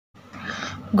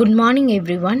Good morning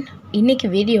everyone. இன்னைக்கு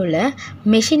வீடியோவில்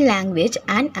machine language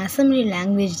and assembly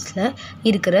லாங்குவேஜஸில்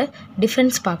இருக்கிற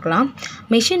டிஃப்ரென்ஸ் பார்க்கலாம்.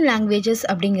 மெஷின் லாங்குவேஜஸ்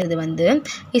அப்படிங்கிறது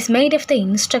is made of the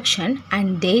instruction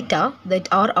and data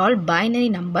that are all binary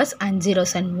numbers and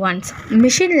zeros and once.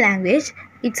 Machine language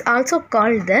it's also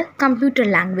called the computer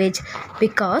language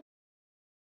because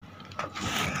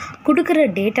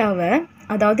கொடுக்குற டேட்டாவை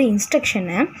அதாவது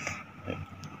இன்ஸ்ட்ரக்ஷனை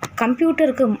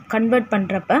கம்ப்யூட்டருக்கு convert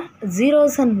பண்ணுறப்ப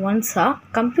zeros and ஒன்ஸாக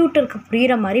கம்ப்யூட்டருக்கு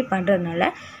புரிகிற மாதிரி பண்ணுறதுனால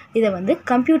இதை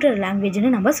கம்ப்யூட்டர்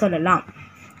லாங்குவேஜ்னு நம்ம சொல்லலாம்.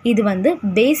 இது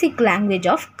பேசிக் லாங்குவேஜ்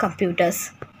ஆஃப் கம்ப்யூட்டர்ஸ்.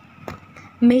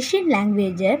 மெஷின்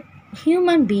லாங்குவேஜை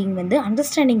ஹியூமன் பீயிங்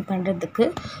அண்டர்ஸ்டாண்டிங் பண்ணுறதுக்கு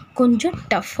கொஞ்சம்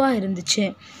டஃப்பாக இருந்துச்சு.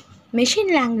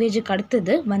 மெஷின் லாங்குவேஜுக்கு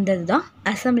அடுத்தது வந்தது தான்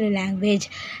assembly language.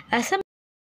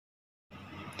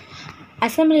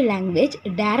 Assembly language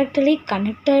directly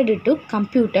connected to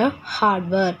computer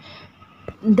hardware.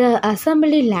 The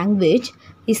assembly language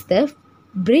is the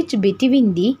bridge between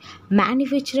the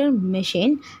manufacturer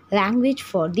machine language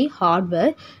for the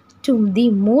hardware to the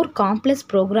more complex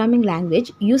programming language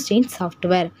used in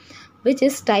software, which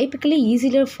is typically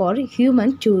easier for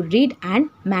human to read and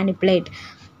manipulate.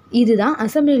 இதுதான்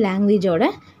assembly language ஓட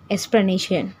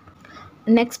explanation.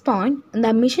 Next point, the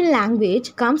machine language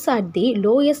comes at the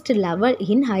lowest level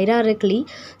in hierarchy,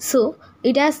 so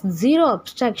it has zero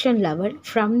abstraction level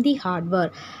from the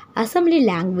hardware. Assembly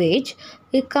language,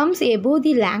 it comes above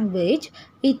the language,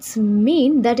 it's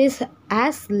mean that is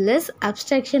has less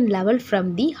abstraction level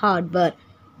from the hardware.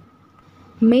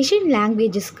 Machine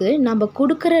லாங்குவேஜஸ்க்கு நம்ம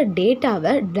கொடுக்குற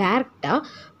டேட்டாவை டைரெக்டாக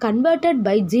converted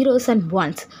by zeros and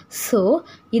once. So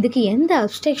இதுக்கு எந்த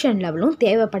obstruction லெவலும்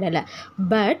தேவைப்படலை.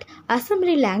 But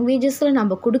assembly லாங்குவேஜஸில்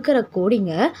நம்ம கொடுக்குற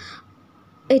கோடிங்கை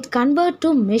it convert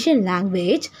to machine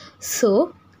language. So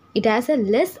it has a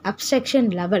less abstraction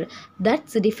level.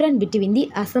 That's the difference between the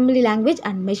assembly language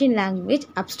and machine language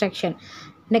abstraction.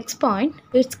 Next point,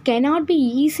 it cannot be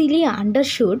easily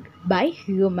understood by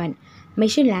human.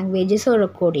 Machine languages or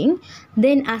coding,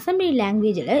 then assembly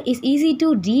language is easy to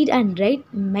read and write,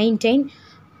 maintain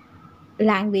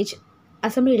language.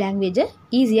 Assembly language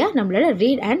easier நம்மளால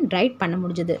read and write பண்ண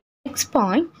முடிஞ்சது. Next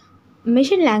point,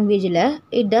 machine language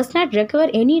it does not require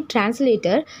any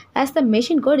translator as the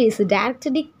machine code is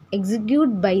directly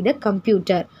executed by the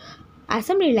computer.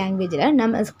 Assembly language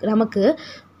நமக்கு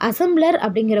assembler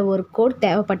அப்படிங்கிற ஒரு code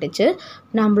தேவைப்பட்டுச்சு.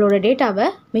 நம்மளோட டேட்டாவை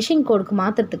machine கோடுக்கு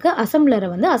மாற்றுறதுக்கு அசம்பிளரை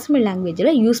அசம்பிளி லாங்குவேஜில்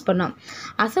யூஸ் பண்ணோம்.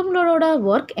 அசம்பிளரோட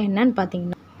ஒர்க் என்னன்னு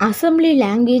பார்த்தீங்கன்னா, அசம்பிளி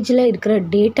லாங்குவேஜில் இருக்கிற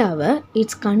டேட்டாவை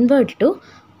it's convert to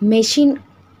machine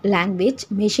language,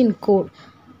 machine code.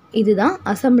 இதுதான்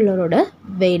அசம்பிளரோட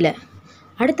வேலை.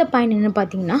 அடுத்த பாயிண்ட் என்ன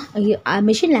பார்த்தீங்கன்னா,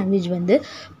 machine language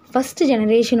first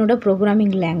ஜெனரேஷனோட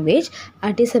programming language.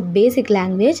 At is a basic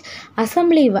language.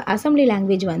 Assembly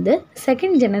language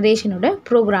second ஜெனரேஷனோட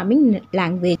programming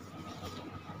language.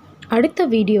 அடுத்த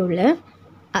வீடியோவில்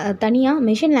தனியாக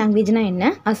மெஷின் லாங்குவேஜ்னால்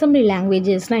என்ன, அசம்பிளி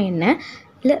லாங்குவேஜஸ்னால் என்ன,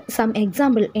 இல்லை சம்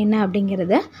எக்ஸாம்பிள் என்ன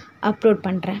அப்படிங்கிறத அப்லோட்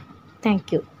பண்ணுறேன்.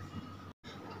 Thank you.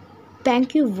 Thank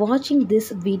you watching this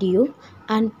video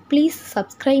and please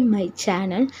subscribe my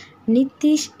channel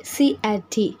Nitish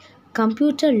CRT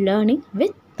Computer Learning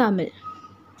with Tamil.